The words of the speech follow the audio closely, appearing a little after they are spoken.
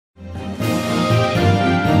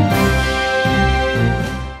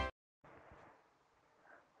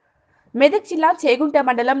మెదక్ జిల్లా చేగుంట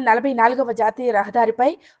మండలం 44వ జాతీయ రహదారిపై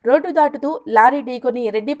రోడ్డు దాటుతూ లారీ ఢీకొని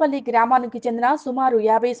రెడ్డిపల్లి గ్రామానికి చెందిన సుమారు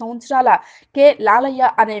 50 సంవత్సరాల కె లాలయ్య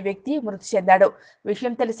అనే వ్యక్తి మృతి చెందాడు.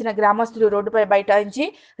 విషయం తెలిసిన గ్రామస్తులు రోడ్డుపై బైఠాయించి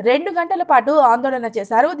 2 గంటల పాటు ఆందోళన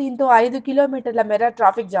చేశారు. దీంతో 5 కిలోమీటర్ల మేర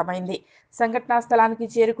ట్రాఫిక్ జామ్ అయింది. సంఘటనా స్థలానికి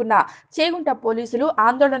చేరుకున్న చేగుంట పోలీసులు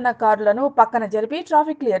ఆందోళనకారులను పక్కన జరిపి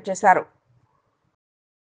ట్రాఫిక్ క్లియర్ చేశారు.